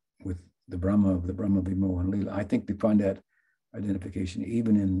Brahma of the Brahma-Vimohan-Lila. I think we find that identification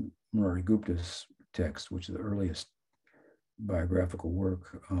even in Murari Gupta's text, which is the earliest biographical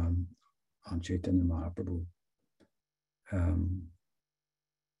work on Chaitanya Mahaprabhu.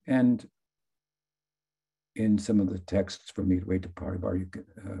 And in some of the texts from the Advaita Paribar,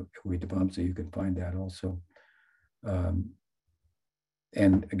 Advaita Vamsa, you can find that also.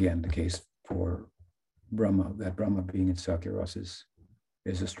 And again, the case for Brahma, that Brahma being in sakhya-rasa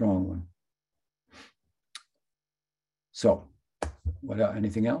is a strong one. So,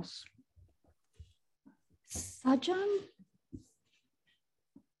 anything else? Sajan?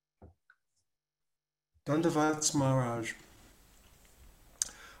 Dandavats Maharaj.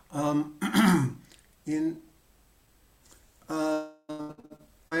 In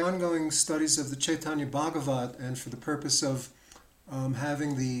my ongoing studies of the Chaitanya Bhagavata, and for the purpose of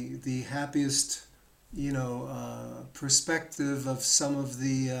having the happiest, perspective of some of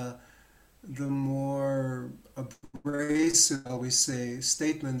the more abrasive, shall we say,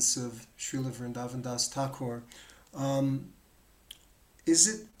 statements of Srila Vrindavana Dasa Thakura,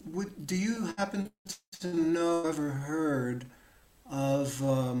 do you happen to know, ever heard of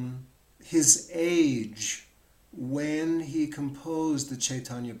his age when he composed the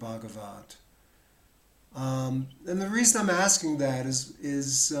Chaitanya Bhagavata? And the reason I'm asking that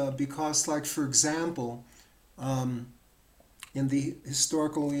is because, like, for example, in the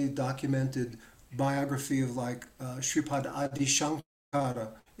historically documented biography of, like, Sripad Adi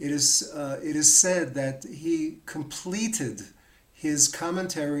Shankara, it is said that he completed his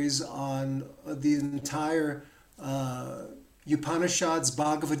commentaries on the entire Upanishads,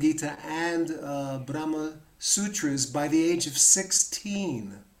 Bhagavad Gita, and Brahma Sutras by the age of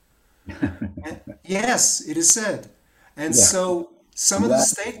 16. Yes, it is said. And so some of the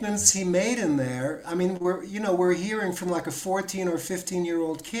statements he made in there, I mean, we're hearing from like a 14 or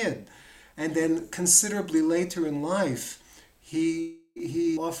 15-year-old kid. And then considerably later in life, he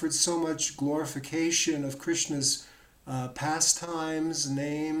offered so much glorification of Krishna's pastimes,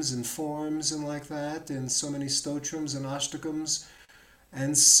 names, and forms, and like that, and so many stotrams and ashtakams.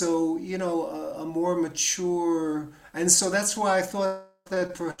 And so, a more mature, and so that's why I thought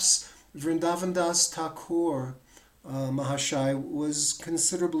that perhaps Vrindavana Dasa Thakura Mahashai was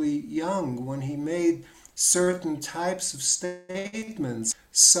considerably young when he made certain types of statements,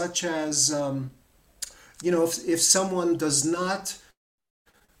 such as, if someone does not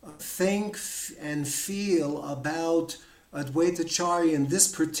think and feel about Advaitacharya in this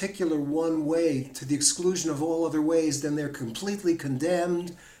particular one way to the exclusion of all other ways, then they're completely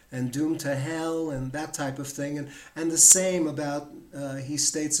condemned and doomed to hell and that type of thing. And the same about, he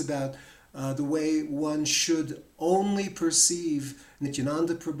states about the way one should only perceive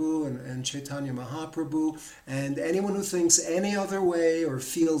Nityananda Prabhu and Chaitanya Mahaprabhu, and anyone who thinks any other way or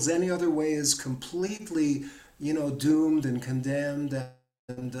feels any other way is completely, doomed and condemned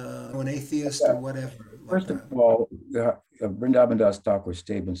and an atheist or whatever. First of all, Vrindavana Dasa Thakura's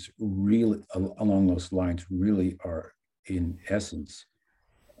statements really, along those lines, really are, in essence,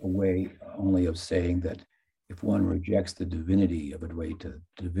 a way only of saying that if one rejects the divinity of Advaita,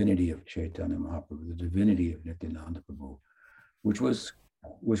 the divinity of Chaitanya Mahaprabhu, the divinity of Nityananda Prabhu, which was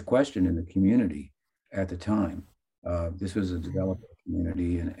questioned in the community at the time. This was a developing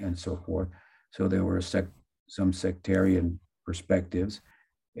community and so forth. So there were some sectarian perspectives,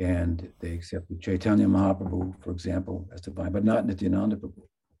 and they accepted Chaitanya Mahaprabhu, for example, as divine, but not Nityananda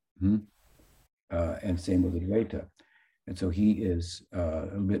Prabhu. And same with Advaita. And so he is a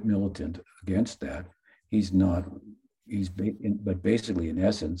bit militant against that. But basically, in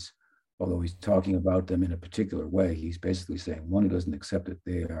essence, although he's talking about them in a particular way, he's basically saying one who doesn't accept that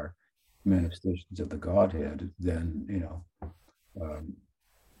they are manifestations of the Godhead, then,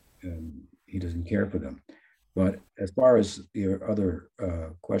 he doesn't care for them. But as far as your other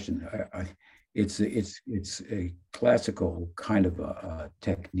question, it's a classical kind of a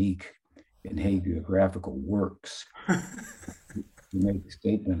technique in hagiographical works to make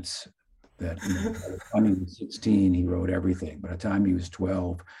statements that by the time he was 16, he wrote everything. By the time he was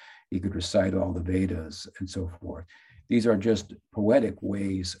 12, he could recite all the Vedas and so forth. These are just poetic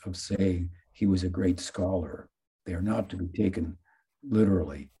ways of saying he was a great scholar. They are not to be taken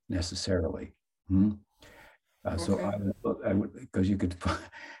literally necessarily. So I would, because you could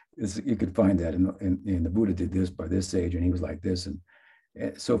find that in the Buddha did this by this age, and he was like this, and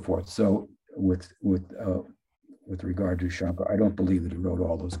so forth. So with regard to Shankar, I don't believe that he wrote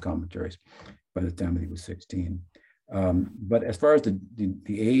all those commentaries by the time that he was 16. But as far as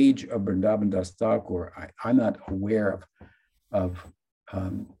the age of Vrindavana Dasa Thakura, I'm not aware of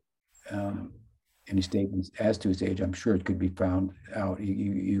any statements as to his age. I'm sure it could be found out.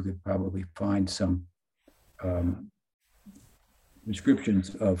 You could probably find some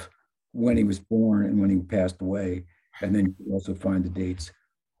descriptions of when he was born and when he passed away, and then you could also find the dates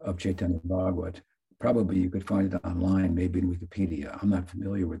of Chaitanya Bhagavata. Probably you could find it online, maybe in Wikipedia. I'm not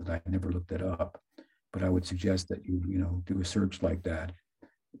familiar with it. I never looked it up, but I would suggest that you do a search like that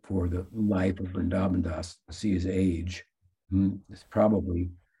for the life of Vrindavana Das, see his age. It's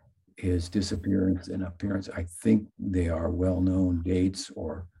probably his disappearance and appearance. I think they are well-known dates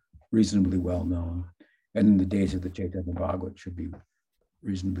or reasonably well-known. And the dates of the Chaitanya Bhagavata should be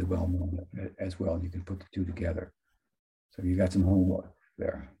reasonably well-known as well. You can put the two together. So you got some homework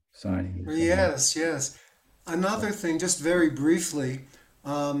there, signing. Yes. Another thing, just very briefly,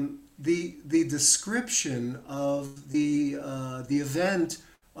 the description of the event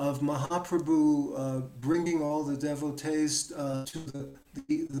of Mahaprabhu bringing all the devotees to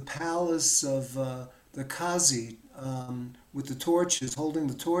the palace of the Kazi with the torches, holding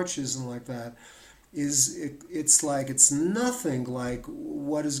the torches and like that, it's nothing like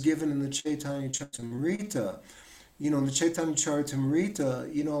what is given in the Chaitanya Charitamrita. In the Chaitanya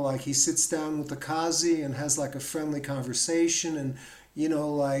Charitamrita, like he sits down with the Kazi and has like a friendly conversation, and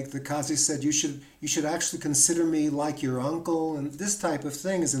like the Kazi said, you should actually consider me like your uncle, and this type of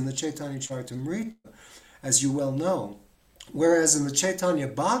thing is in the Chaitanya Charitamrita, as you well know. Whereas in the Chaitanya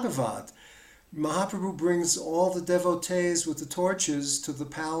Bhagavata, Mahaprabhu brings all the devotees with the torches to the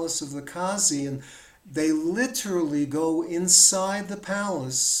palace of the Kazi, and they literally go inside the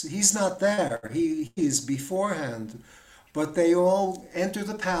palace. He's not there. He is beforehand. But they all enter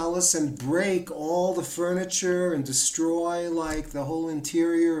the palace and break all the furniture and destroy like the whole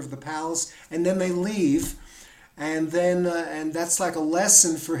interior of the palace, and then they leave. And then and that's like a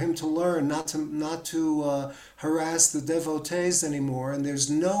lesson for him to learn not to harass the devotees anymore. And there's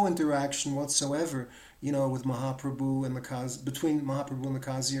no interaction whatsoever, with Mahaprabhu and the Kazi, between Mahaprabhu and the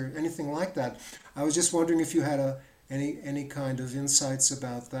Kazi or anything like that. I was just wondering if you had any kind of insights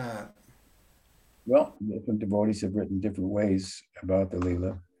about that. Well, different devotees have written different ways about the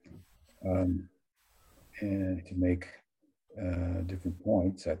Leela, and to make different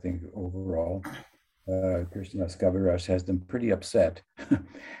points. I think overall, Krishna Kaviraja has them pretty upset,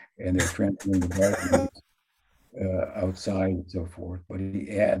 and they're transferring the darkness outside and so forth. But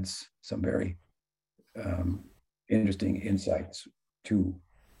he adds some very interesting insights to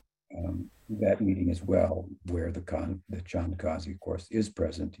that meeting as well, where the Chand Kazi, of course, is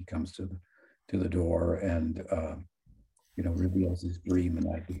present. He comes to the door and reveals his dream the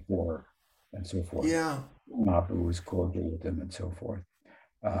night before and so forth. Yeah. Mahaprabhu was cordial with him and so forth.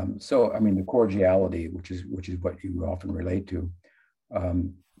 So I mean, the cordiality, which is what you often relate to,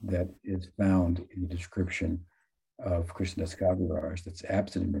 that is found in the description of Krishnadas Kaviraja that's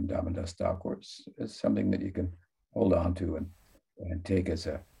absent in Vrindavana Dasa Thakura, is something that you can hold on to and take as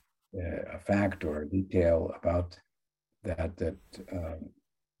a fact or a detail about that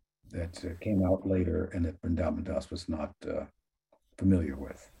came out later and that Vrindavana Das was not familiar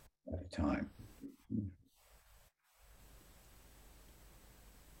with at the time.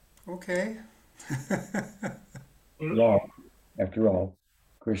 Okay. After all,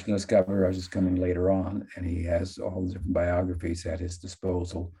 Krishnadas Kaviraja is coming later on, and he has all the different biographies at his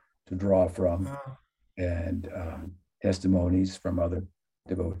disposal to draw from, and testimonies from other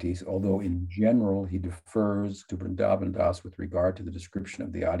devotees, although in general he defers to Vrindavana Das with regard to the description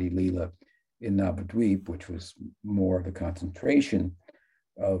of the Adi Leela in Navadvip, which was more the concentration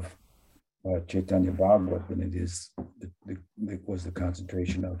of Chaitanya Bhagavata than it was the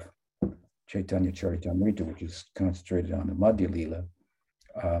concentration of Chaitanya Charitamrita, which is concentrated on the Madhya Leela.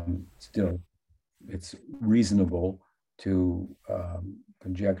 Still, it's reasonable to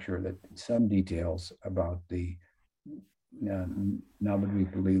conjecture that some details about the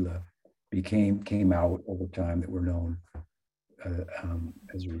Navadvipa Leela came out over time that were known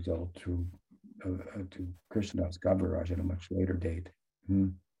as a result through to Krishnadas Kaviraja at a much later date,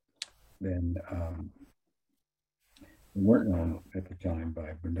 then they weren't known at the time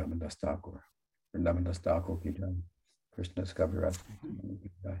by Vrindavana Dasa Thakura. Vrindavana Dasa Thakura ki jai, Krishnadas Kaviraja ki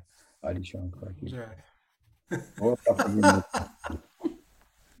jai, Adi Shankar ki jai.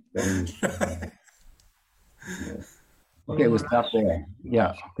 Okay, we'll stop there.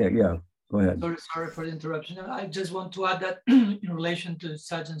 Yeah, okay, yeah, go ahead. Sorry for the interruption. I just want to add that in relation to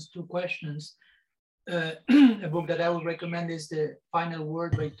Sajjan's two questions, a book that I would recommend is The Final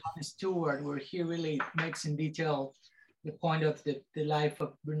Word by Tony Stewart, where he really makes in detail the point of the life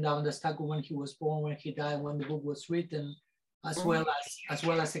of Vrindavana Dasa Thakura, when he was born, when he died, when the book was written, as well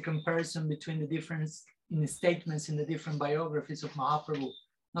as a comparison between the difference in the statements in the different biographies of Mahaprabhu.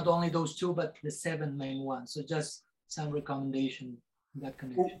 Not only those two, but the 7 main ones. So just some recommendation in that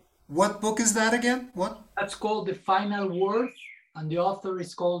connection. What book is that again? What? That's called The Final Word, and the author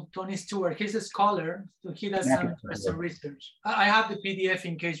is called Tony Stewart. He's a scholar, so he does some interesting research. I have the PDF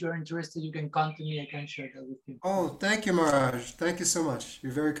in case you're interested. You can contact me. I can share that with you. Oh, thank you, Maharaj. Thank you so much.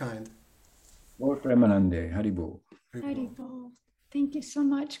 You're very kind. Lord Brahma, Haribo. Haribol. Thank you so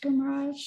much, Gumaraj.